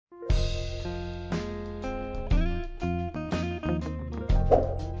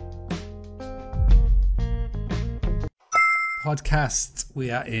podcast.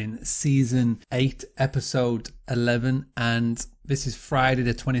 We are in season 8, episode 11, and this is Friday,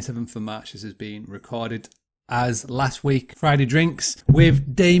 the 27th of March. This is being recorded as last week, Friday Drinks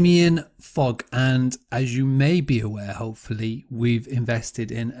with Damien, Fogg. And as you may be aware, hopefully, we've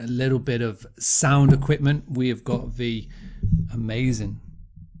invested in a little bit of sound equipment. We have got the amazing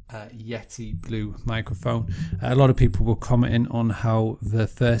Yeti Blue microphone. A lot of people were commenting on how the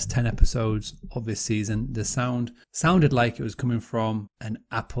first 10 episodes of this season, the sound sounded like it was coming from an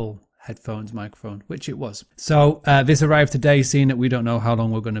Apple headphones microphone, which it was. So this arrived today, seeing that we don't know how long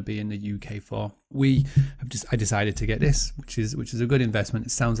we're going to be in the UK for. I decided to get this, which is a good investment.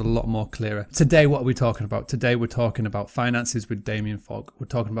 It sounds a lot more clearer. Today, what are we talking about? Today, we're talking about finances with Damien Fogg. We're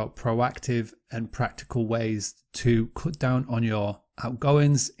talking about proactive and practical ways to cut down on your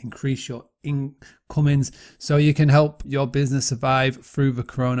outgoings, increase your incomings, so you can help your business survive through the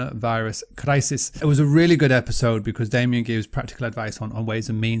coronavirus crisis. It was a really good episode because Damien gives practical advice on ways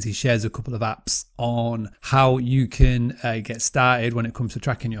and means. He shares a couple of apps on how you can get started when it comes to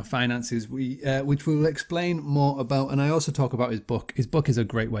tracking your finances, which we'll explain more about. And I also talk about his book. His book is a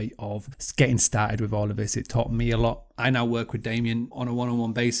great way of getting started with all of this. It taught me a lot. I now work with Damien on a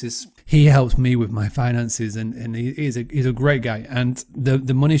one-on-one basis. He helps me with my finances, and he's a great guy. And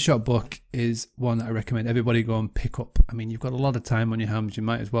the Money Shot book is one that I recommend everybody go and pick up. I mean, you've got a lot of time on your hands. You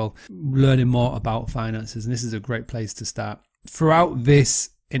might as well learning more about finances, and this is a great place to start. Throughout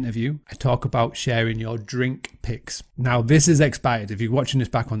this interview, I talk about sharing your drink picks. Now, this is expired. If you're watching this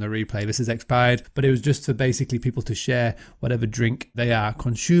back on the replay, this is expired, but it was just for basically people to share whatever drink they are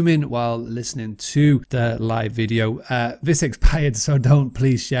consuming while listening to the live video. This expired, so don't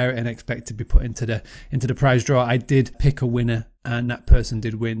please share it and expect to be put into the prize draw. I did pick a winner, and that person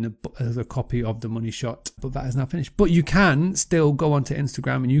did win a copy of the Money Shot, but that is now finished. But you can still go onto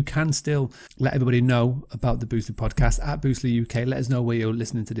Instagram and you can still let everybody know about the Boostly podcast at Boostly UK. Let us know where you're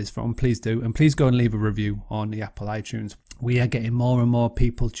listening to this from. Please do. And please go and leave a review on the Apple iTunes. We are getting more and more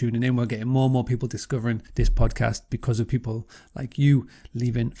people tuning in. We're getting more and more people discovering this podcast because of people like you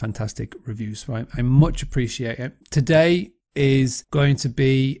leaving fantastic reviews. Right? I much appreciate it. Today is going to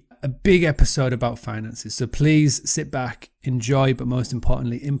be a big episode about finances. So please sit back, enjoy, but most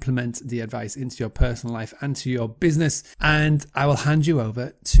importantly, implement the advice into your personal life and to your business. And I will hand you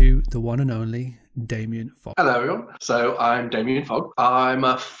over to the one and only Damien Fogg. Hello, everyone. So I'm Damien Fogg. I'm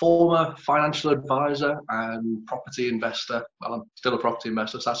a former financial advisor and property investor. Well, I'm still a property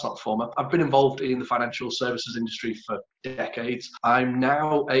investor, so that's not former. I've been involved in the financial services industry for decades. I'm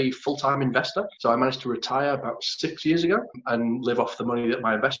now a full-time investor. So I managed to retire about 6 years ago and live off the money that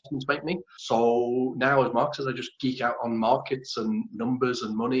my investments make me. So now, as Mark says, I just geek out on markets and numbers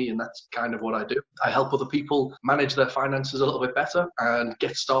and money, and that's kind of what I do. I help other people manage their finances a little bit better and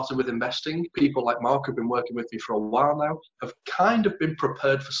get started with investing. People like Mark, who've been working with me for a while now, have kind of been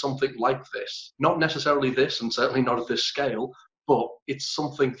prepared for something like this. Not necessarily this, and certainly not at this scale, but it's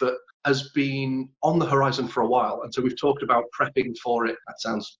something that has been on the horizon for a while. And so we've talked about prepping for it. That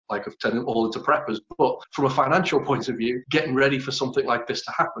sounds like I've turned them all into preppers. But from a financial point of view, getting ready for something like this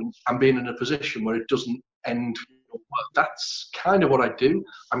to happen and being in a position where it doesn't end. That's kind of what I do.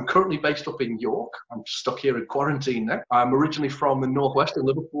 I'm currently based up in York. I'm stuck here in quarantine now. I'm originally from the northwest in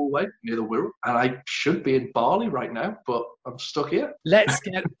Liverpool way, near the Wirral, and I should be in Bali right now, but I'm stuck here. Let's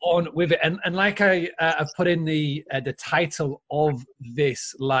get on with it. And like I've put in the title of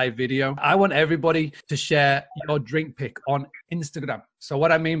this live video, I want everybody to share your drink pick on Instagram. So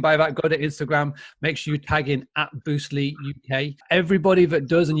what I mean by that, go to Instagram, make sure you tag in at Boostly UK. Everybody that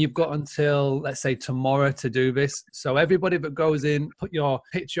does, and you've got until, let's say, tomorrow to do this. So everybody that goes in, put your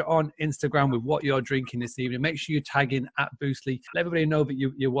picture on Instagram with what you're drinking this evening. Make sure you tag in at Boostly. Let everybody know that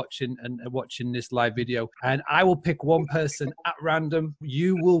you're watching and watching this live video. And I will pick one person at random.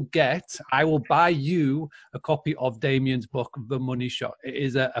 I will buy you a copy of Damien's book, The Money Shot. It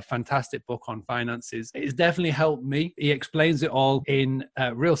is a fantastic book on finances. It has definitely helped me. He explains it all in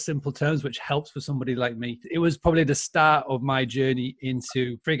real simple terms, which helps for somebody like me. It was probably the start of my journey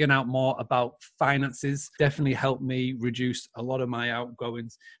into figuring out more about finances. Definitely helped me reduce a lot of my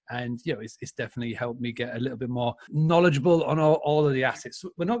outgoings, and it's definitely helped me get a little bit more knowledgeable on all of the assets.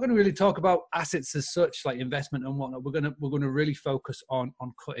 We're not going to really talk about assets as such, like investment and whatnot. We're going to really focus on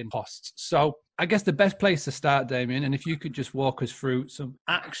cutting costs. So I guess the best place to start, Damien, and if you could just walk us through some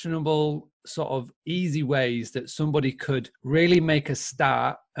actionable, sort of easy ways that somebody could really make a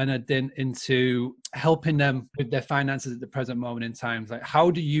start and a dent into helping them with their finances at the present moment in time. Like, how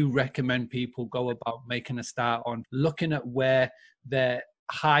do you recommend people go about making a start on looking at where their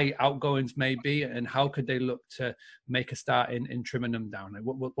high outgoings may be, and how could they look to make a start in trimming them down? Like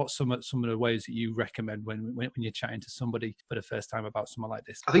what's some of the ways that you recommend when you're chatting to somebody for the first time about something like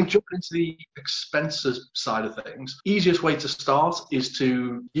this? I think jumping into the expenses side of things, easiest way to start is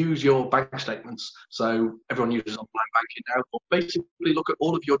to use your bank statements. So everyone uses online banking now, but basically look at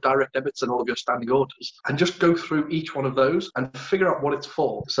all of your direct debits and all of your standing orders and just go through each one of those and figure out what it's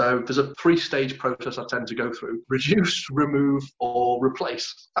for. So there's a 3-stage process I tend to go through: reduce, remove, or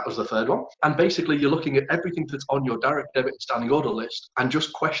replace. That was the third one. And basically you're looking at everything that's on your direct debit and standing order list and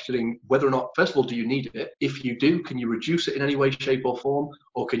just questioning whether or not, first of all, do you need it? If you do, can you reduce it in any way, shape, or form?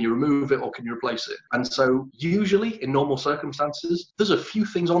 Or can you remove it, or can you replace it? And so usually in normal circumstances, there's a few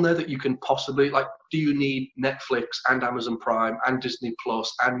things on there that you can possibly, like, do you need Netflix and Amazon Prime and Disney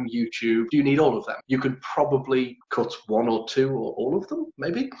Plus and YouTube? Do you need all of them? You could probably cut one or two or all of them,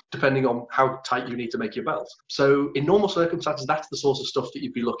 maybe, depending on how tight you need to make your belt. So in normal circumstances, that's the sort of stuff that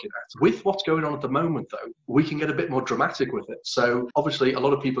you'd be looking at. With what's going on at the moment, though, we can get a bit more dramatic with it. So obviously, a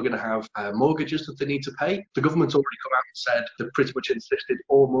lot of people are going to have mortgages that they need to pay. The government's already come out and said they've pretty much insisted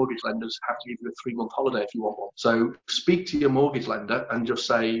all mortgage lenders have to give you a 3-month holiday if you want one. So speak to your mortgage lender and just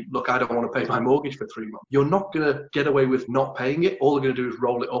say, look, I don't want to pay my mortgage for 3 months. You're not going to get away with not paying it. All they're going to do is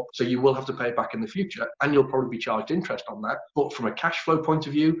roll it up. So you will have to pay it back in the future, and you'll probably be charged interest on that. But from a cash flow point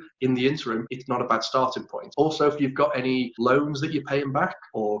of view, in the interim, it's not a bad starting point. Also, if you've got any loans that you're paying back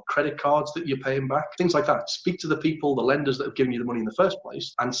or credit cards that you're paying back, things like that, speak to the people, the lenders that have given you the money in the first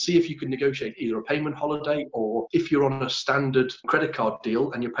place, and see if you can negotiate either a payment holiday, or if you're on a standard credit card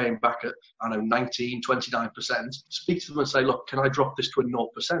deal and you're paying back at, I don't know, 19, 29%, speak to them and say, look, can I drop this to a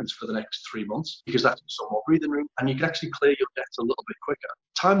 0% for the next 3 months? Because that's some more breathing room, and you can actually clear your debts a little bit quicker.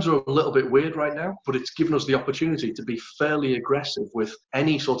 Times are a little bit weird right now, but it's given us the opportunity to be fairly aggressive with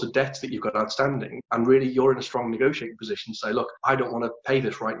any sort of debts that you've got outstanding. And really, you're in a strong negotiating position to say, look, I don't want to pay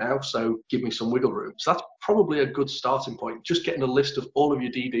this right now, so give me some wiggle room. So that's probably a good starting point. Just getting a list of all of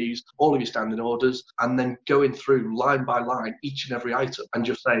your DDs, all of your standing orders, and then going through line by line each and every item and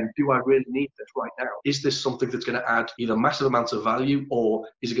just saying, do I really need this right now? Is this something that's going to add either massive amounts of value, or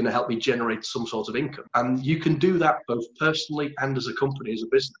is it going to help me generate some sort of income? And you can do that both personally and as a company, as a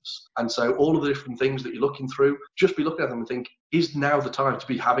business. And so all of the different things that you're looking through, just be looking at them and think, is now the time to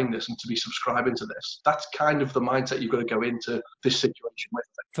be having this and to be subscribing to this? That's kind of the mindset you've got to go into this situation with.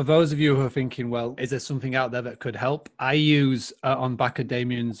 For those of you who are thinking, well, is there something out there that could help? I use, on back of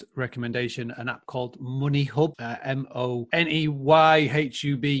Damien's recommendation, an app called Money Hub, MoneyHub,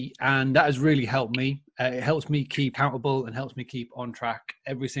 and that has really helped me. It helps me keep accountable and helps me keep on track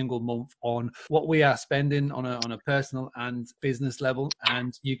every single month on what we are spending on a personal and business level.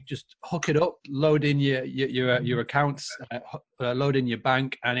 And you just hook it up, load in your accounts, load in your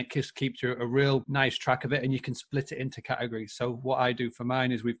bank, and it just keeps you a real nice track of it. And you can split it into categories. So what I do for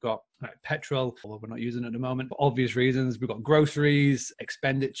mine is we've got petrol, although we're not using it at the moment for obvious reasons. We've got groceries,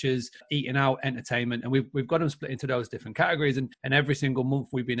 expenditures, eating out, entertainment, and we've got them split into those different categories. And every single month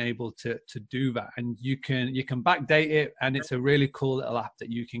we've been able to do that. And you can backdate it, and it's a really cool little app that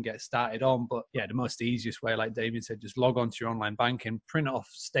you can get started on. But yeah, the most easiest way, like Damien said, just log on to your online banking, print off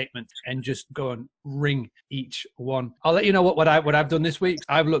statements, and just go and ring each one. I'll let you know what I've done this week.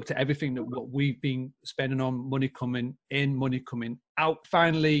 I've looked at everything that what we've been spending on, money coming in, money coming out.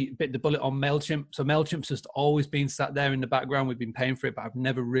 Finally bit the bullet on MailChimp. So MailChimp's just always been sat there in the background. We've been paying for it, but I've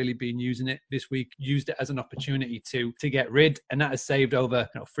never really been using it. This week, used it as an opportunity to get rid, and that has saved over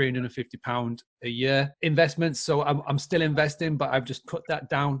 £350 a year investments. So I'm still investing, but I've just cut that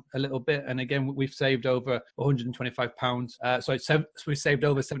down a little bit. And again, we've saved over £125. So we saved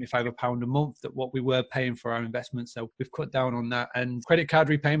over £75 a month that what we were paying for our investments. So we've cut down on that. And credit card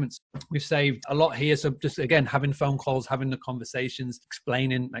repayments, we've saved a lot here. So just again, having phone calls, having the conversations,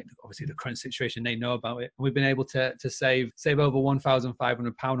 explaining, like, obviously the current situation, they know about it. We've been able to save over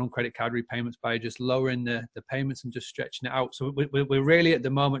 £1,500 on credit card repayments by just lowering the payments and just stretching it out. So we're really at the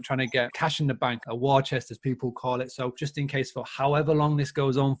moment trying to get cash in the bank, a war chest as people call it. So just in case for however long this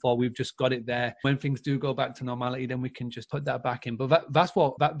goes on for, we've just got it there. When things do go back to normality, then we can just put that back in. But that's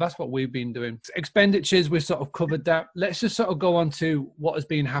what we've been doing. Expenditures, we've sort of covered that. Let's just sort of go on to what has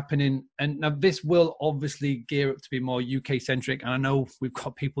been happening. And now this will obviously gear up to be more UK centric. And I know we've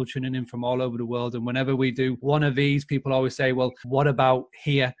got people tuning in from all over the world. And whenever we do one of these, people always say, well, what about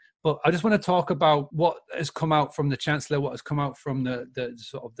here? But I just want to talk about what has come out from the Chancellor, what has come out from the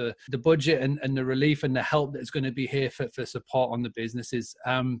sort of the budget and the relief and the help that's going to be here for support on the businesses.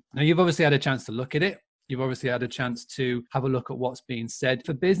 Now, you've obviously had a chance to look at it. You've obviously had a chance to have a look at what's being said.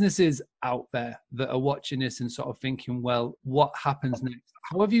 For businesses out there that are watching this and sort of thinking, well, what happens next?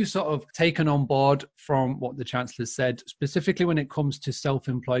 How have you sort of taken on board from what the Chancellor said, specifically when it comes to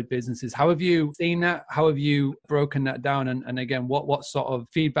self-employed businesses? How have you seen that? How have you broken that down? And again, what sort of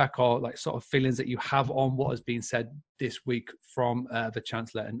feedback or like sort of feelings that you have on what has been said this week from the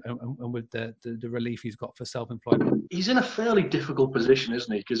Chancellor and with the relief he's got for self-employed? He's in a fairly difficult position,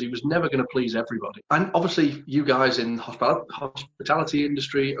 isn't he? Because he was never going to please everybody. And obviously, you guys in the hospitality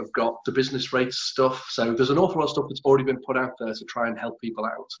industry have got the business rates stuff. So there's an awful lot of stuff that's already been put out there to try and help people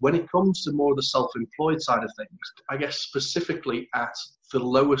out. When it comes to more of the self-employed side of things, I guess specifically at the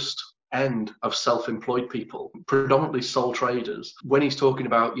lowest end of self-employed people, predominantly sole traders, when he's talking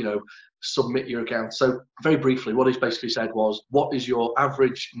about, submit your account. So very briefly, what he's basically said was, what is your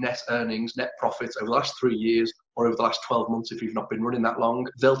average net earnings, net profits over the last 3 years or over the last 12 months if you've not been running that long?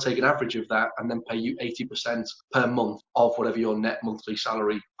 They'll take an average of that and then pay you 80% per month of whatever your net monthly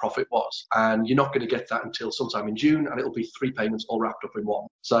salary profit was. And you're not going to get that until sometime in June, and it'll be 3 payments all wrapped up in one.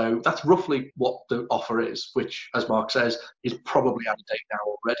 So that's roughly what the offer is, which, as Mark says, is probably out of date now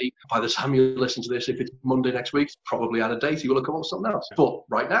already. By the time you listen to this, if it's Monday next week, it's probably out of date. You will have come up with something else. But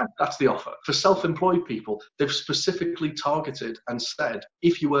right now, that's the offer. For self-employed people, they've specifically targeted and said,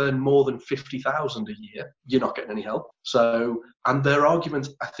 if you earn more than 50,000 a year, you're not getting any help. So, and their argument,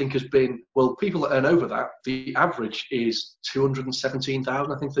 I think, has been, well, people that earn over that, the average is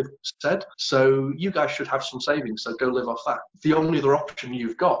 217,000, I think they've said. So you guys should have some savings, so go live off that. The only other option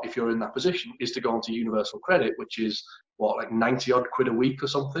you've got if you're in that position is to go onto universal credit, which is like 90 odd quid a week or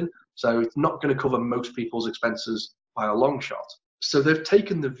something. So it's not going to cover most people's expenses by a long shot. So they've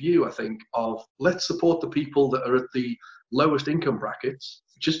taken the view, I think, of let's support the people that are at the lowest income brackets,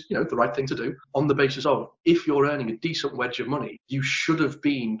 which is, the right thing to do, on the basis of, if you're earning a decent wedge of money, you should have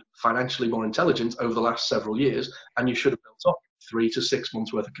been financially more intelligent over the last several years, and you should have built up 3 to 6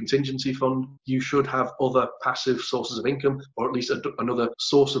 months worth of contingency fund. You should have other passive sources of income, or at least another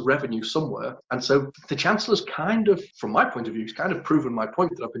source of revenue somewhere. And so the Chancellor's kind of, from my point of view, he's kind of proven my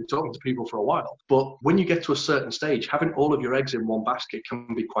point that I've been talking to people for a while. But when you get to a certain stage, having all of your eggs in one basket can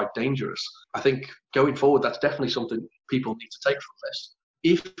be quite dangerous. I think going forward, that's definitely something people need to take from this.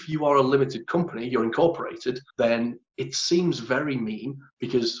 If you are a limited company, you're incorporated, then it seems very mean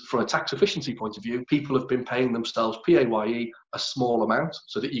because from a tax efficiency point of view, people have been paying themselves PAYE a small amount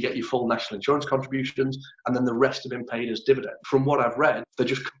so that you get your full national insurance contributions, and then the rest have been paid as dividend. From what I've read, they're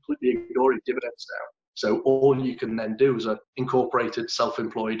just completely ignoring dividends now. So all you can then do as an incorporated,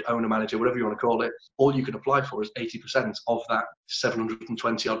 self-employed owner, manager, whatever you want to call it, all you can apply for is 80% of that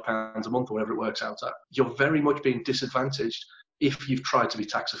 720 odd pounds a month or whatever it works out at. You're very much being disadvantaged if you've tried to be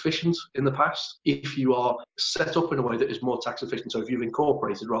tax efficient in the past, if you are set up in a way that is more tax efficient, so if you've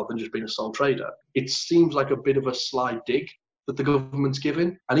incorporated rather than just being a sole trader, it seems like a bit of a sly dig that the government's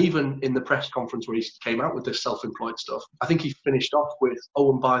giving. And even in the press conference where he came out with this self-employed stuff, I think he finished off with,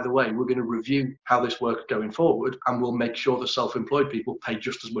 oh, and by the way, we're going to review how this works going forward, and we'll make sure that self-employed people pay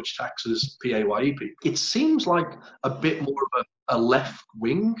just as much tax as PAYE people. It seems like a bit more of a left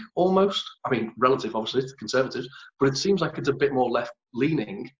wing almost. I mean, relative obviously to conservatives, but it seems like it's a bit more left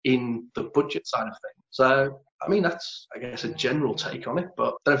leaning in the budget side of things. So I mean, that's, I guess, a general take on it, but I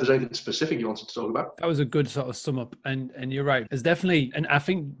don't know if there's anything specific you wanted to talk about. That was a good sort of sum up. And you're right. There's definitely, and I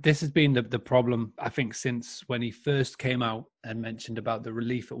think this has been the problem, I think, since when he first came out and mentioned about the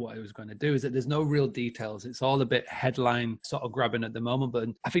relief of what he was going to do, is that there's no real details. It's all a bit headline sort of grabbing at the moment. But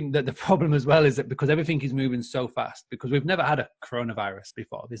I think that the problem as well is that because everything is moving so fast, because we've never had a coronavirus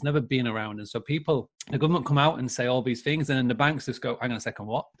before, there's never been around. And so the government come out and say all these things, and then the banks just go, hang on a second,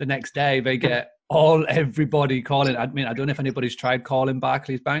 what? The next day they get everybody calling. I mean, I don't know if anybody's tried calling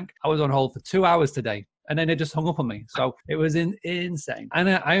Barclays Bank. I was on hold for 2 hours today, and then they just hung up on me. So it was insane. And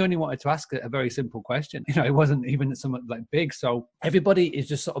I only wanted to ask a very simple question. It wasn't even something like big. So everybody is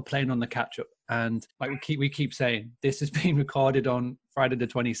just sort of playing on the catch up. And like we keep saying, this is being recorded on Friday the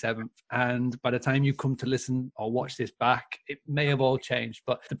 27th. And by the time you come to listen or watch this back, it may have all changed.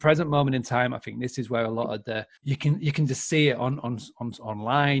 But the present moment in time, I think this is where a lot of you can just see it on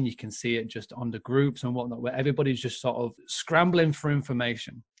online. You can see it just on the groups and whatnot, where everybody's just sort of scrambling for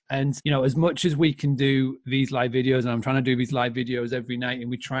information. And, as much as we can do these live videos, and I'm trying to do these live videos every night, and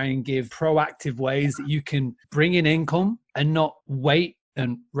we try and give proactive ways that you can bring in income and not wait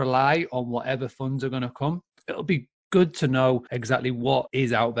and rely on whatever funds are going to come, it'll be good to know exactly what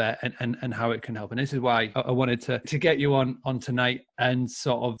is out there and how it can help. And this is why I wanted to get you on tonight and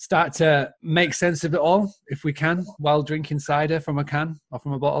sort of start to make sense of it all, if we can, while drinking cider from a can or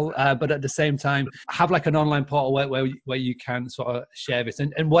from a bottle. But at the same time, have like an online portal where you can sort of share this.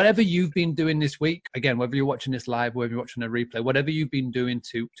 And whatever you've been doing this week, again, whether you're watching this live, whether you're watching a replay, whatever you've been doing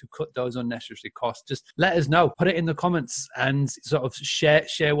to cut those unnecessary costs, just let us know. Put it in the comments and sort of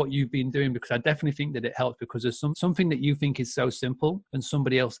share what you've been doing, because I definitely think that it helps, because there's something that you think is so simple and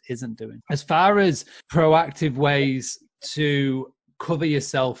somebody else isn't doing. As far as proactive ways to cover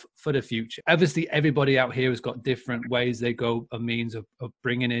yourself for the future, obviously everybody out here has got different ways they go, a means of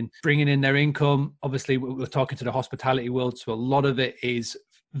bringing in their income. Obviously we're talking to the hospitality world, so a lot of it is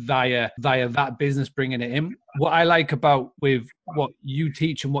via that business bringing it in. What I like about with what you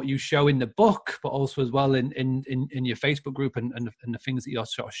teach and what you show in the book, but also as well in your Facebook group and the things that you're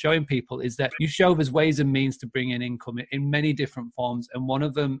sort of showing people, is that you show there's ways and means to bring in income in many different forms, and one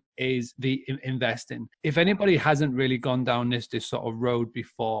of them is the investing. If anybody hasn't really gone down this sort of road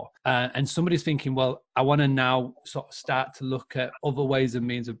before, and somebody's thinking, well, I want to now sort of start to look at other ways and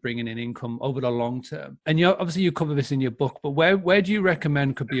means of bringing in income over the long term, and you cover this in your book, but where do you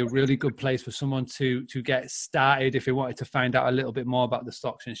recommend could be a really good place for someone to get started if they wanted to find out a little bit more about the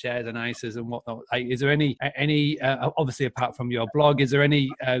stocks and shares and ISAs and whatnot? Like, is there any obviously apart from your blog, is there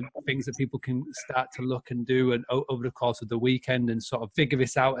any things that people can start to look and do and over the course of the weekend and sort of figure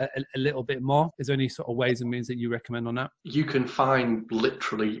this out a little bit more? Is there any sort of ways and means that you recommend on that? You can find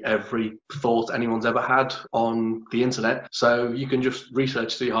literally every thought anyone's ever had on the internet. So you can just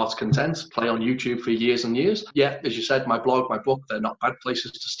research to your heart's content, play on YouTube for years and years. Yeah, as you said, my blog, my book, they're not bad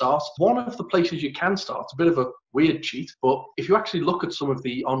places to start. One of the places you can start, a bit of a weird cheat, but if you actually look at some of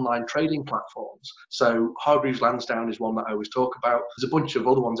the online trading platforms, so Hargreaves Lansdown is one that I always talk about. There's a bunch of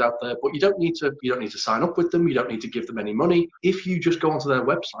other ones out there, but you don't need to sign up with them. You don't need to give them any money. If you just go onto their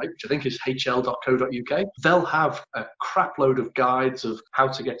website, which I think is hl.co.uk, they'll have a crap load of guides of how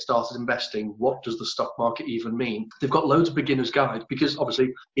to get started investing. What does the stock market even mean? They've got loads of beginners guides, because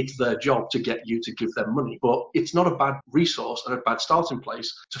obviously it's their job to get you to give them money, but it's not a bad resource and a bad starting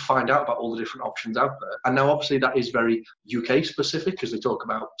place to find out about all the different options out there. And now obviously that is very UK specific, because they talk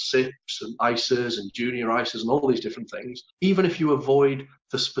about SIPs and ISAs and junior ISAs and all these different things. Even if you avoid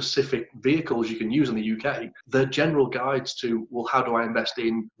the specific vehicles you can use in the UK, the general guides to, well, how do I invest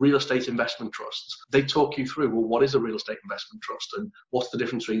in real estate investment trusts? They talk you through, well, what is a real estate investment trust and what's the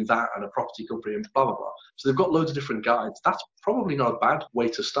difference between that and a property company and blah, blah, blah. So they've got loads of different guides. That's probably not a bad way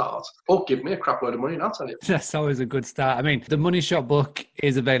to start. Or give me a crap load of money and I'll tell you. That's always a good start. I mean, the Money Shot book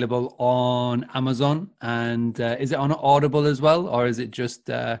is available on Amazon, and is it on Audible as well, or is it just?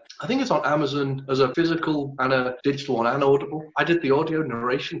 I think it's on Amazon as a physical and a digital one and Audible. I did the audio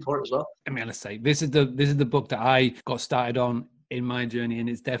narration for it as well. I mean, let's say this is the book that I got started on in my journey, and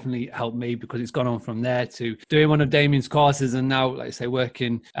it's definitely helped me because it's gone on from there to doing one of Damien's courses, and now, like I say,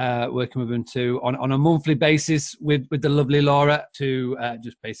 working with him too on a monthly basis with the lovely Laura to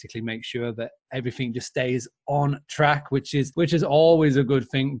just basically make sure that everything just stays on track, which is always a good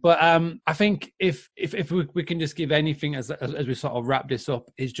thing. But I think if we can just give anything as we sort of wrap this up,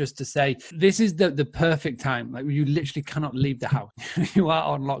 is just to say this is the perfect time. Like, you literally cannot leave the house. You are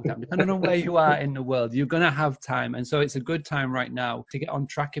on lockdown. Depending on where you are in the world, you're gonna have time, and so it's a good time right now to get on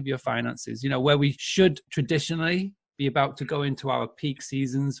track of your finances. You know, where we should traditionally be about to go into our peak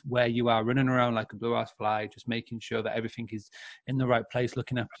seasons, where you are running around like a blue-ass fly, just making sure that everything is in the right place,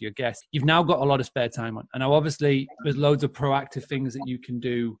 looking after your guests. You've now got a lot of spare time on. And now, obviously, there's loads of proactive things that you can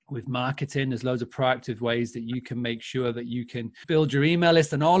do with marketing. There's loads of proactive ways that you can make sure that you can build your email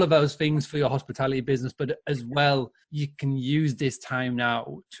list and all of those things for your hospitality business. But as well, you can use this time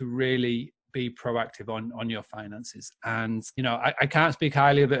now to really be proactive on your finances. And you know, I can't speak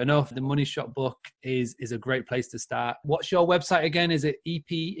highly of it enough. The Money Shot book is a great place to start. What's your website again? Is it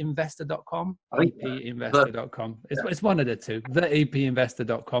epinvestor.com? epinvestor.com. It's one of the two. The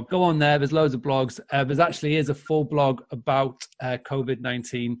epinvestor.com. Go on there. There's loads of blogs. There's actually is a full blog about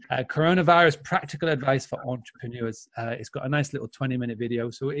COVID-19 coronavirus practical advice for entrepreneurs. It's got a nice little 20-minute video.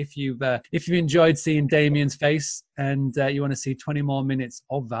 So if you've enjoyed seeing Damien's face and you want to see 20 more minutes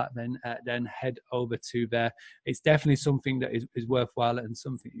of that, then head over to there. It's definitely something that is worthwhile and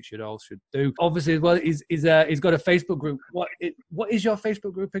something you should do. Obviously, as well, he's got a Facebook group. What is your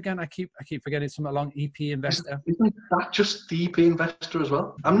Facebook group again? I keep forgetting. It's something along EP Investor. Isn't that just the EP Investor as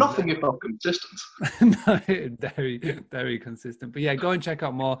well? I'm nothing if not consistent. No, very, very consistent. But yeah, go and check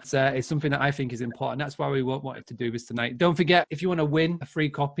out more. It's something that I think is important. That's why we wanted to do this tonight. Don't forget, if you want to win a free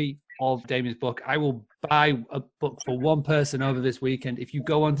copy of Damien's book. I will buy a book for one person over this weekend. If you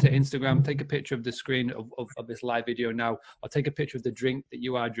go onto Instagram, take a picture of the screen of this live video now, or take a picture of the drink that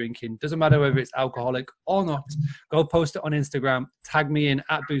you are drinking. Doesn't matter whether it's alcoholic or not. Go post it on Instagram, tag me in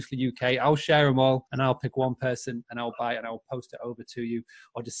at Boostly UK. I'll share them all and I'll pick one person and I'll buy it and I'll post it over to you,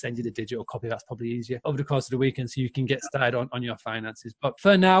 or just send you the digital copy. That's probably easier over the course of the weekend so you can get started on your finances. But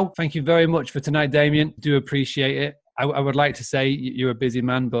for now, thank you very much for tonight, Damien. Do appreciate it. I would like to say you're a busy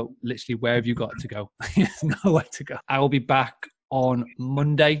man, but literally, where have you got to go? There's nowhere to go. I will be back on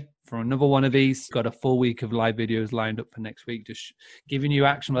Monday for another one of these. Got a full week of live videos lined up for next week, just giving you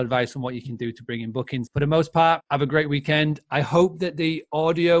actionable advice on what you can do to bring in bookings. For the most part, have a great weekend. I hope that the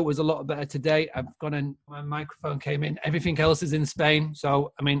audio was a lot better today. My microphone came in. Everything else is in Spain.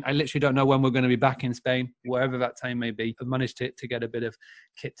 So, I mean, I literally don't know when we're going to be back in Spain, wherever that time may be. I've managed to get a bit of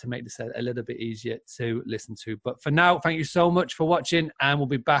kit to make this a little bit easier to listen to. But for now, thank you so much for watching, and we'll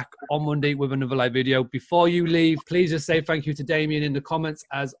be back on Monday with another live video. Before you leave, please just say thank you to Damien in the comments.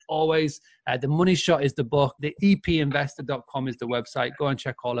 As always, The Money Shot is the book. The epinvestor.com is the website. Go and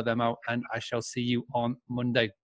check all of them out, and I shall see you on Monday.